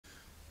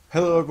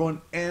Hello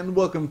everyone and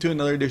welcome to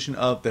another edition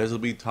of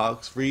Thezalbee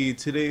Talks Free.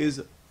 Today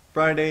is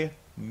Friday,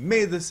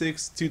 May the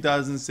 6th,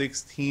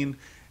 2016,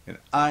 and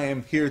I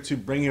am here to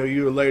bring you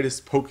your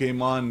latest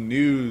Pokemon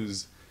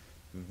news.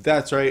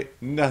 That's right,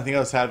 nothing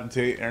else happened to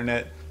the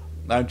internet.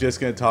 I'm just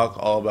going to talk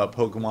all about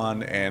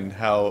Pokemon and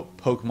how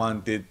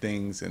Pokemon did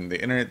things in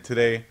the internet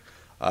today,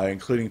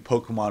 including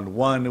Pokemon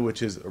 1,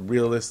 which is a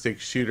realistic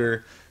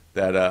shooter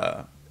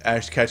that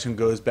Ash Ketchum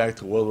goes back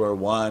to World War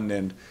One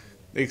and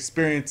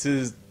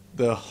experiences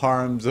the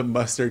harms of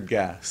mustard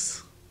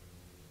gas.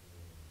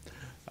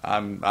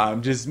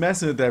 I'm just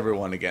messing with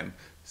everyone again.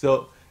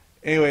 So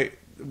anyway,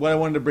 what I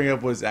wanted to bring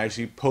up was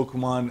actually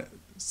Pokemon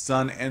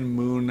Sun and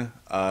Moon.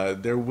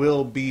 There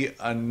will be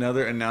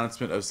another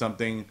announcement of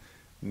something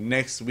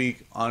next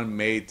week on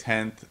May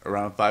 10th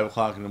around 5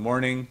 o'clock in the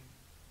morning.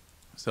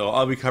 So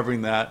I'll be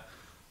covering that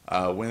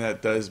when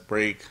that does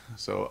break.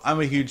 So I'm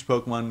a huge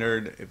Pokemon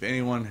nerd. If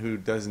anyone who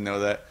doesn't know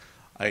that,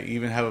 I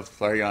even have a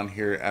Flareon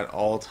here at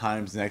all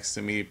times next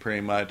to me, pretty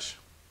much.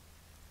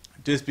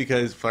 Just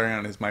because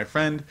Flareon is my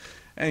friend,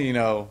 and you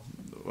know,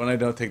 when I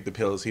don't take the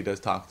pills, he does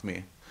talk to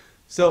me.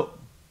 So,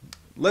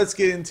 let's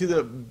get into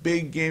the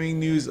big gaming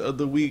news of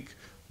the week.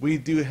 We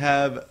do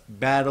have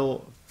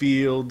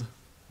Battlefield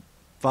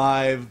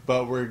 5,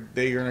 but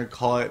they're going to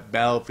call it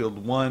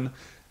Battlefield 1.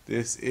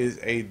 This is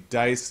a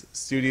DICE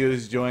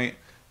Studios joint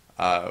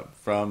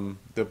from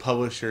the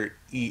publisher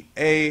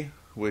EA,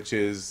 which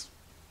is,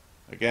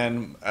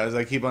 again, as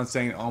I keep on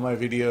saying in all my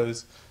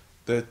videos,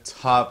 the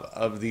top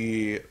of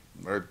the,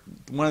 or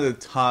one of the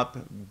top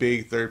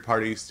big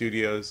third-party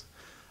studios.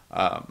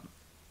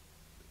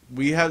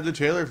 We have the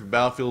trailer for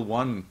Battlefield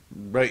 1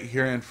 right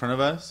here in front of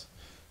us.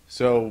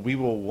 So we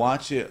will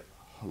watch it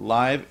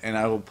live, and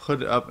I will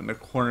put it up in the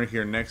corner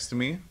here next to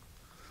me.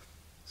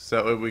 So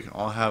that way we can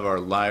all have our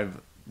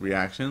live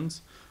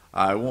reactions.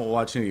 I won't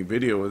watch any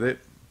video with it,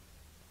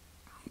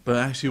 but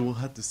actually we'll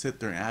have to sit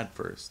there and ad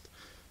first.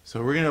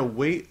 So we're going to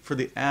wait for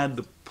the ad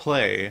to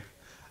play,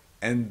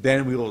 and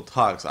then we will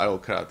talk. So I will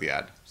cut out the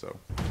ad. So,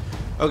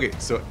 okay,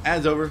 so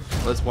ad's over.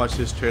 Let's watch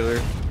this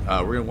trailer.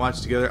 We're going to watch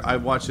together.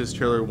 I've watched this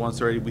trailer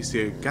once already. We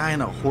see a guy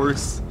on a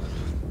horse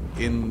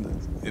in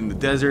the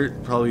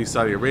desert, probably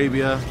Saudi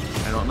Arabia.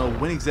 I don't know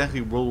when exactly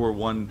World War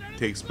One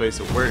takes place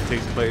or where it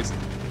takes place.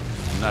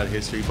 I'm not a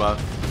history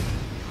buff.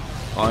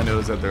 All I know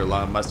is that there are a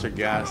lot of mustard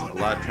gas, a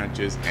lot of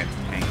trenches, and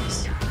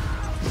tanks.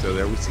 So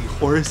there we see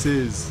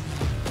horses.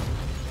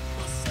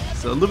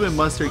 So a little bit of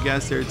mustard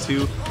gas there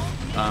too.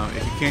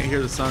 If you can't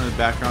hear the sound in the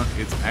background,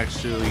 it's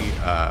actually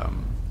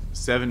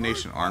 7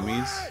 Nation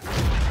Armies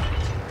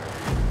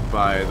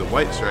by the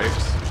White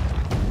Stripes.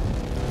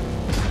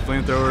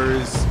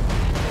 Flamethrowers.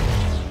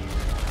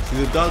 See,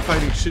 the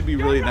dogfighting should be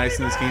really nice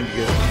in this game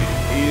because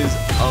it is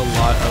a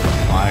lot of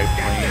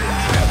biplanes.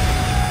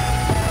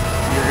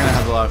 You're going to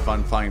have a lot of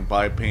fun flying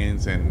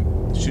biplanes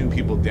and shooting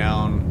people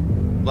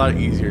down. A lot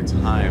easier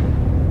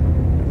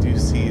time. Do you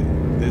see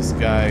this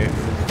guy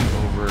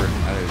over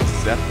at a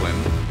Zeppelin?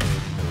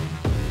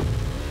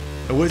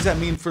 And what does that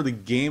mean for the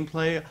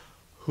gameplay?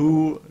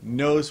 Who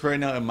knows? Right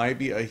now it might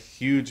be a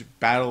huge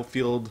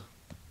Battlefield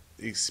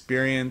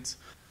experience.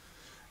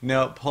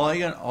 Now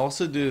Polygon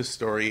also did a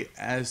story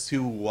as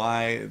to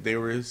why they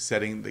were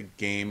setting the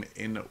game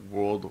in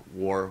World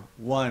War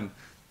One.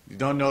 You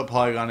don't know what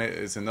Polygon is,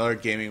 it's another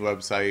gaming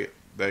website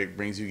that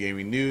brings you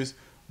gaming news,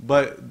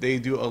 but they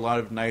do a lot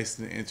of nice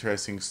and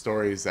interesting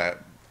stories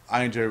that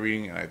I enjoy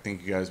reading, and I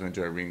think you guys will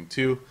enjoy reading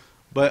too.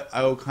 But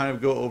I will kind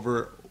of go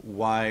over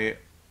why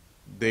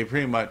they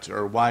pretty much,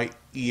 or why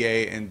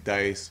EA and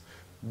DICE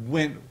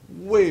went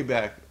way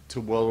back to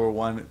World War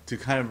One to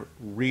kind of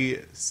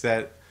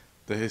reset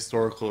the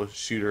historical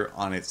shooter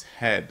on its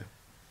head.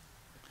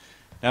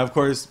 Now, of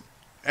course,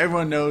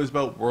 everyone knows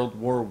about World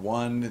War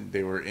One.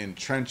 They were in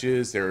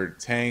trenches, there were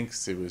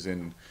tanks, it was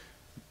in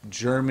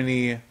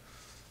Germany.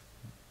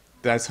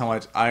 That's how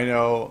much I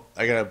know.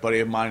 I got a buddy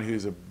of mine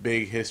who's a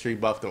big history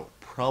buff that will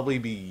probably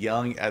be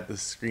yelling at the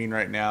screen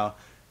right now,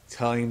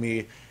 telling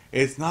me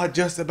it's not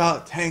just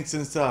about tanks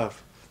and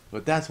stuff.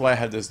 But that's why I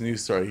have this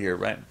news story here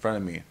right in front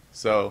of me.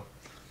 So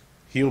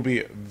he'll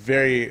be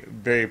very,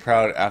 very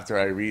proud after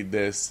I read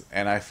this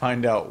and I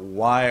find out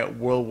why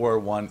World War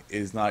One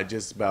is not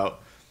just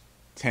about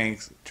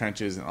tanks,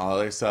 trenches, and all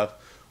other stuff.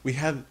 We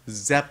have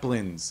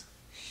Zeppelins,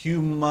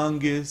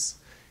 humongous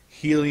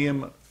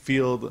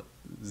helium-filled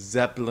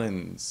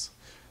Zeppelins.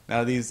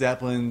 Now these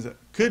Zeppelins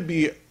could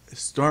be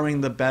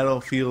storming the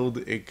battlefield.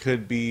 It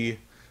could be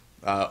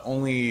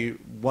only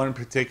one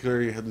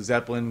particular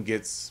Zeppelin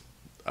gets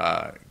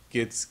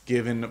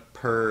given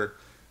per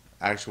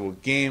actual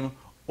game,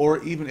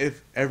 or even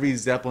if every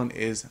Zeppelin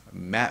is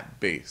map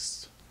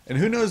based. And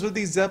who knows what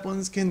these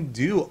Zeppelins can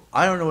do?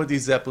 I don't know what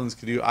these Zeppelins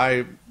can do.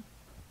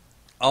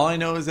 All I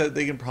know is that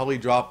they can probably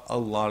drop a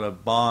lot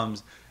of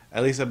bombs.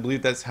 At least I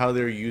believe that's how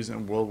they're used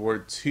in World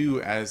War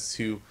II, as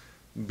to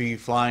be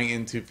flying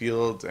into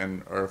fields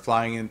or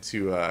flying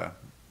into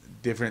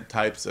different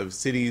types of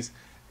cities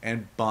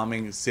and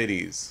bombing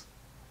cities.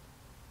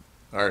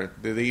 Or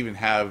do they even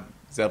have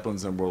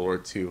Zeppelins in World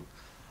War II?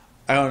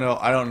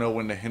 I don't know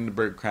when the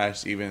Hindenburg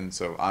crashed even.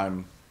 So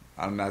I'm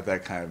not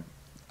that kind of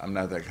I'm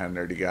not that kind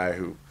of nerdy guy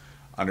who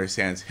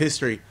understands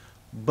history.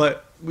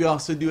 But we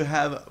also do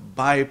have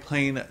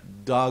biplane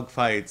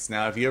dogfights.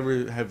 Now, if you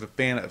ever have a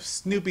fan of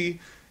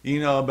Snoopy, you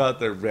know about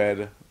the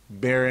Red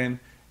Baron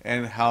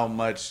and how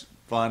much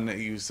fun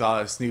you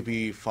saw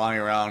Snoopy flying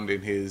around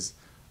in his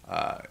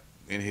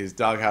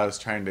doghouse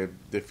trying to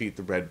defeat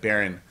the Red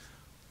Baron.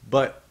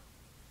 But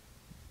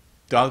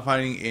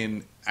dogfighting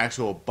in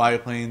actual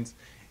biplanes,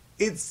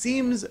 it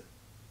seems a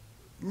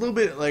little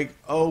bit like,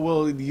 oh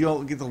well, you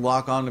don't get to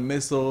lock on to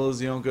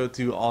missiles, you don't go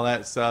to all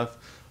that stuff,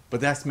 but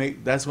that's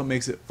what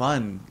makes it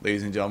fun,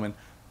 ladies and gentlemen.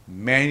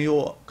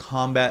 Manual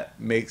combat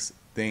makes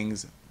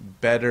things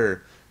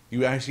better.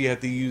 You actually have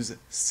to use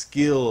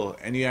skill,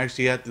 and you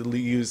actually have to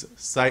use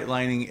sight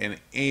lining and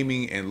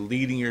aiming and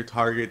leading your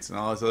targets and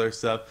all this other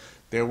stuff.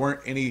 There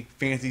weren't any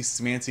fancy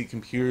smancy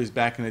computers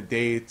back in the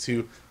day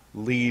to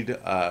lead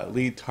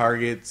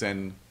targets,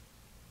 and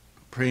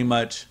pretty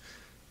much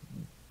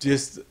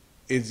just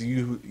is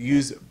you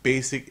use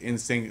basic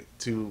instinct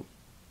to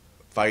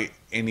fight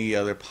any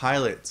other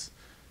pilots.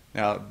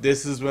 Now,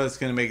 this is what's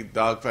going to make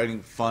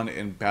dogfighting fun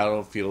in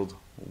Battlefield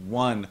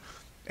 1.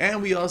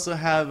 And we also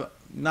have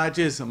not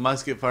just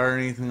musket fire or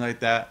anything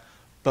like that,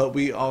 but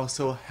we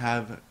also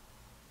have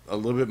a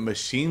little bit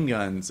machine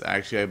guns,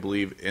 actually, I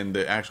believe, in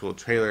the actual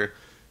trailer.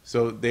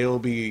 So they will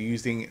be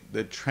using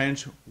the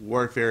trench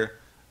warfare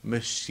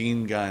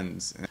machine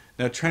guns.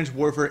 Now, trench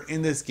warfare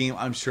in this game,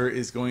 I'm sure,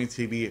 is going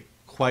to be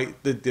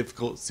quite the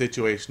difficult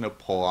situation to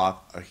pull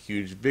off a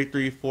huge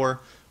victory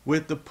for,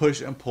 with the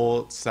push and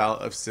pull style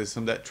of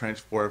system that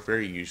trench warfare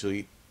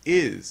usually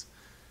is.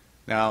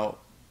 Now,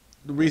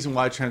 the reason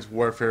why trench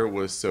warfare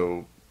was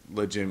so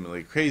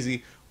legitimately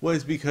crazy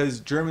was because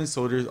German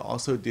soldiers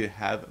also did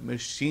have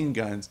machine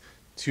guns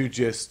to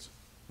just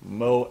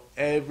mow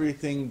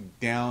everything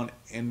down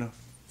in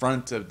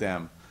front of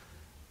them.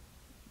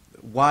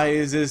 Why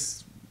is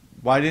this?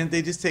 Why didn't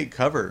they just take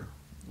cover?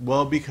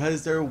 Well,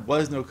 because there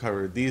was no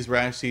cover. These were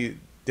actually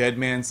dead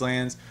man's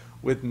lands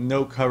with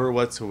no cover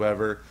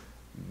whatsoever.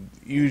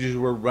 You just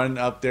were running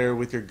up there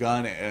with your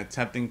gun and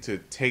attempting to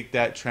take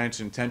that trench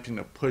and attempting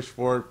to push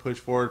forward, push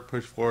forward,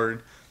 push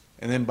forward.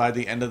 And then by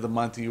the end of the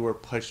month, you were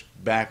pushed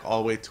back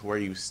all the way to where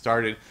you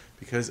started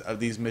because of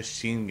these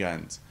machine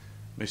guns.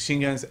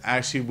 Machine guns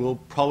actually will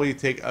probably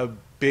take a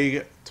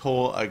big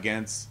toll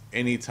against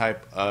any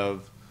type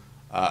of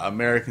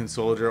American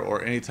soldier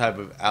or any type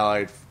of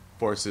Allied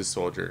forces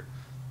soldier.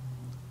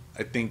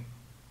 I think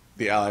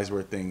the Allies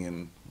were a thing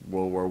in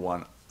World War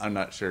One. I'm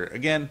not sure.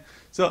 Again,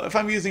 so if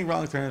I'm using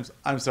wrong terms,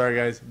 I'm sorry,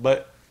 guys,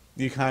 but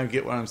you kind of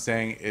get what I'm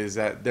saying, is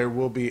that there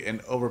will be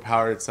an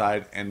overpowered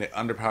side and an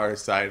underpowered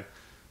side.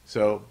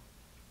 So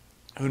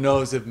who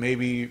knows if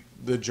maybe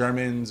the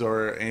Germans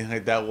or anything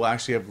like that will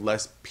actually have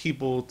less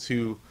people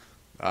to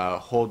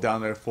hold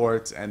down their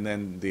forts, and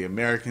then the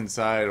American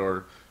side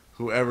or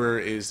whoever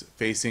is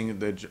facing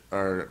the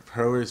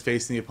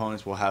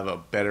opponents will have a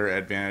better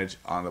advantage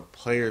on the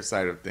player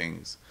side of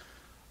things.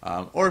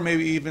 Or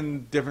maybe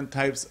even different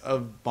types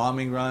of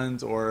bombing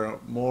runs or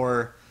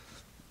more.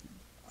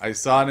 I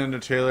saw it in the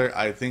trailer.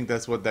 I think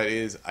that's what that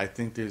is. I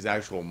think there's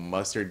actual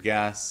mustard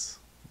gas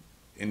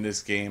in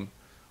this game,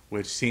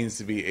 which seems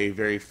to be a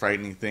very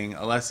frightening thing,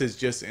 unless it's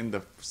just in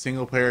the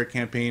single player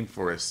campaign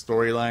for a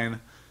storyline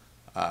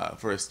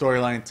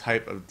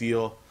type of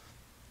deal.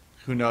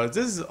 Who knows?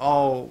 This is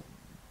all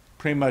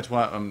pretty much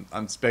what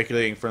I'm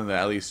speculating from the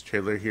at least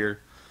trailer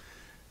here.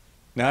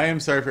 Now, I am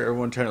sorry for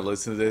everyone trying to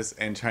listen to this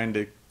and trying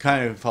to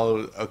kind of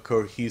follow a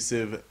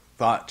cohesive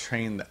thought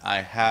train that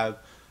I have,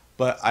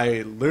 but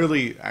I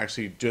literally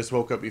actually just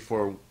woke up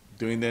before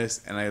doing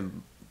this, and I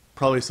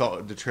probably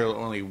saw the trailer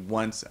only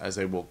once as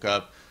I woke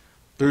up,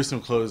 threw some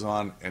clothes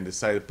on, and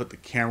decided to put the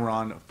camera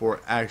on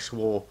for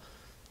actual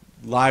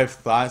live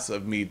thoughts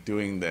of me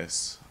doing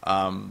this.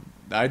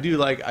 I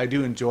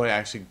do enjoy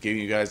actually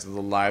giving you guys the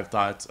live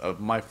thoughts of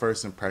my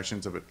first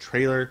impressions of a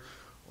trailer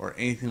or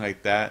anything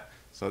like that.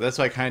 So that's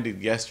what I kind of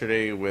did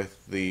yesterday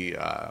with the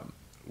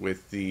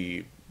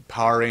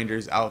Power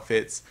Rangers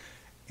outfits,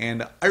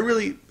 and I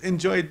really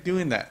enjoyed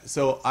doing that.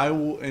 So I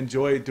will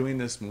enjoy doing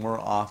this more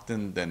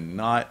often than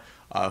not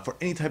for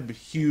any type of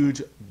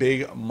huge,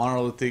 big,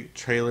 monolithic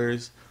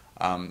trailers.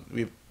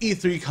 We have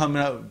E3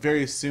 coming up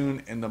very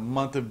soon in the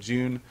month of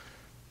June.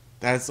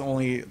 That's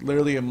only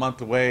literally a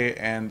month away,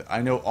 and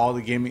I know all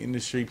the gaming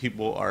industry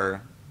people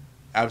are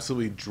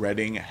absolutely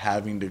dreading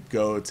having to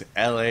go to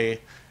LA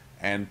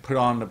and put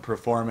on the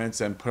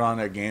performance and put on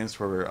their games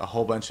for a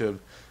whole bunch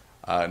of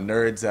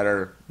nerds that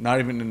are not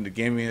even in the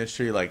gaming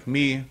industry like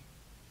me.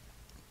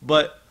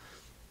 But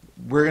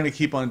we're going to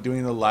keep on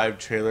doing the live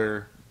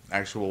trailer,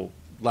 what am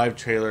I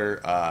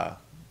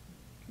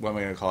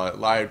going to call it?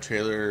 Live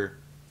trailer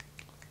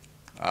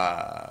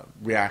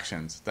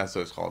reactions. That's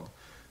what it's called.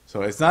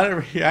 So it's not a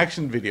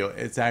reaction video.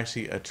 It's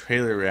actually a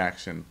trailer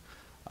reaction.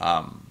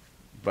 But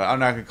I'm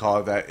not going to call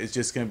it that. It's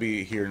just going to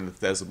be here in the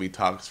Thezalbee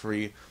Talks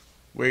Free,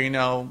 where, you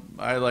know,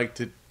 I like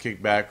to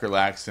kick back,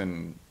 relax,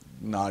 and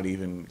not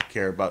even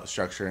care about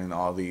structure and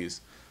all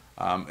these.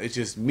 It's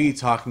just me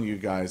talking to you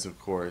guys, of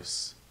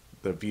course,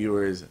 the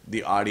viewers,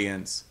 the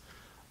audience.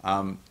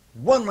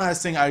 One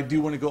last thing I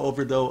do want to go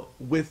over though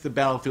with the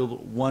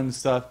Battlefield 1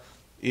 stuff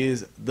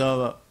is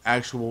the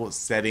actual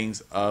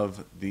settings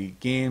of the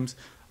games.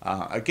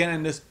 Again,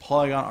 in this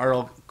Polygon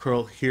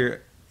article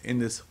here,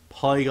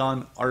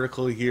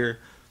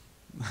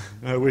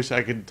 I wish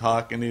I could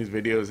talk in these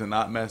videos and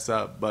not mess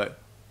up, but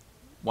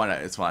why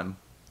not? It's fun.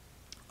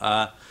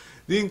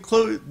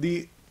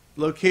 The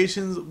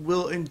locations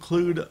will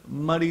include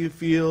muddy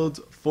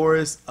fields,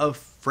 forests of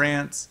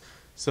France.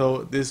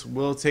 So this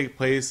will take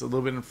place a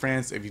little bit in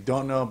France. If you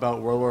don't know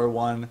about World War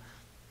I,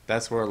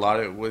 that's where a lot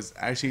of it was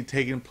actually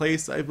taking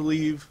place, I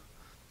believe.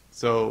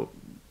 So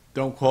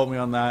don't quote me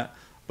on that.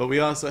 But we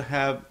also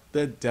have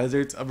the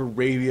deserts of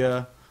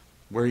Arabia,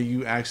 where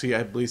you actually,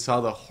 I believe, saw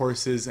the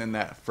horses in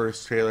that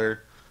first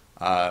trailer.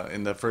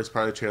 In the first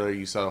part of the trailer,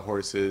 you saw the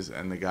horses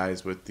and the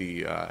guys with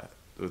the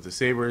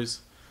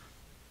sabers.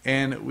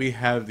 And we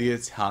have the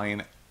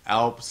Italian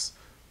Alps,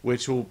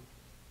 which will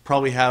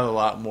probably have a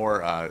lot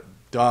more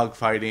dog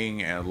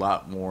fighting and a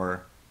lot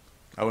more,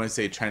 I wouldn't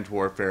say trench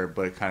warfare,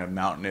 but kind of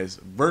mountainous,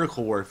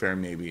 vertical warfare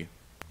maybe.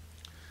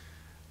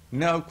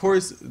 Now, of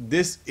course,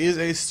 this is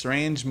a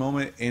strange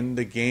moment in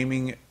the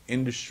gaming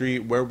industry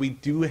where we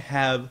do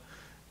have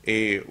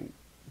a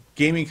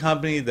gaming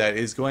company that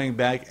is going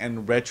back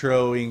and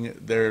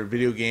retroing their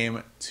video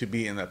game to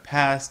be in the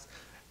past,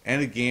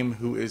 and a game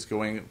who is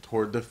going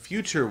toward the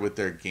future with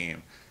their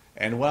game.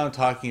 And what I'm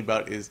talking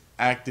about is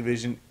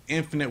Activision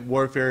Infinite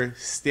Warfare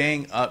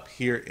staying up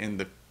here in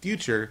the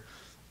future,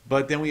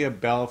 but then we have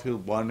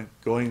Battlefield 1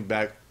 going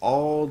back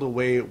all the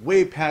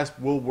way past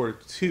World War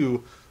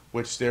II,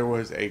 which there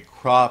was a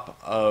crop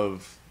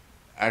of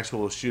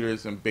actual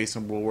shooters and based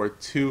on World War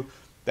II.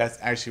 That's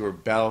actually where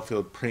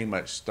Battlefield pretty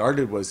much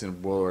started, was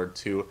in World War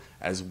II,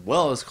 as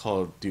well as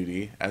Call of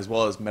Duty, as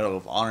well as Medal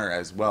of Honor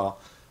as well.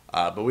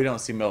 But we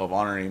don't see Medal of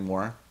Honor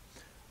anymore.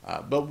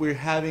 But we're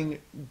having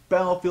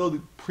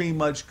Battlefield pretty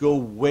much go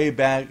way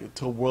back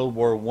to World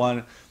War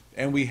I.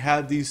 And we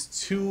have these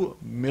two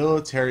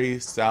military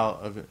style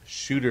of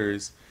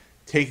shooters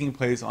taking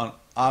place on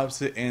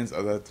opposite ends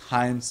of the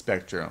time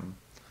spectrum.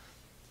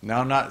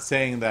 Now, I'm not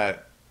saying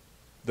that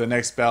the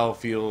next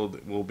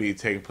Battlefield will be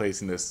taking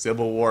place in the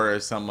Civil War or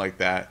something like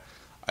that.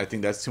 I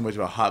think that's too much of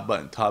a hot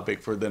button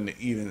topic for them to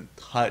even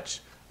touch,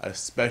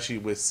 especially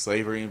with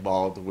slavery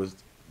involved with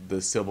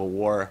the Civil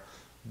War.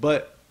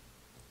 But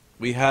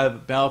we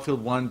have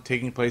Battlefield 1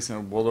 taking place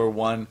in World War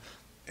 1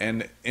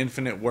 and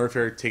Infinite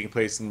Warfare taking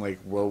place in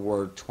like World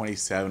War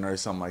 27 or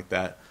something like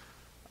that.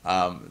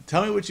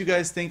 Tell me what you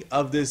guys think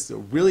of this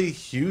really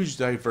huge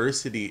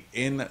diversity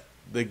in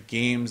the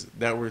games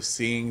that we're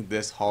seeing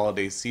this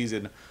holiday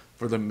season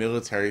for the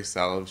military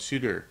style of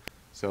shooter.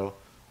 So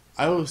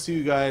I will see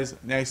you guys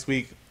next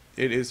week.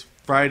 It is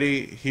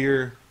Friday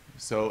here,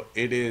 so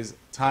it is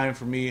time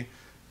for me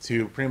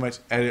to pretty much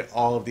edit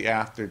all of the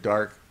After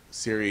Dark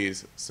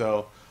series.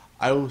 So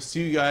I will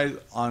see you guys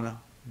on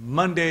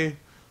Monday,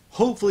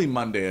 hopefully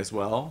Monday as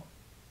well.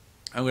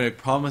 I'm going to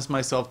promise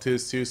myself to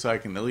this too, so I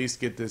can at least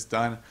get this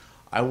done.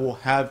 I will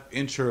have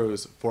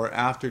intros for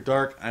After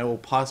Dark. I will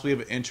possibly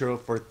have an intro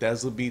for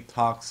Thezalbee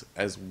Talks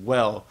as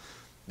well.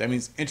 That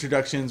means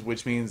introductions,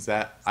 which means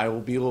that I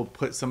will be able to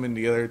put something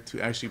together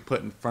to actually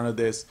put in front of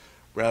this,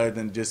 rather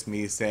than just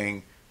me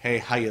saying, hey,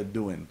 how you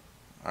doing?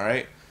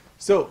 Alright,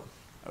 so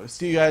I'll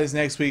see you guys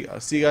next week. I'll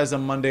see you guys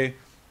on Monday.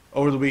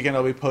 Over the weekend,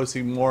 I'll be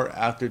posting more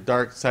After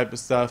Dark type of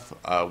stuff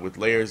with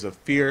Layers of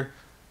Fear.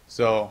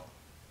 So,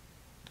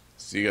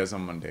 see you guys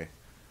on Monday.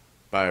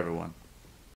 Bye, everyone.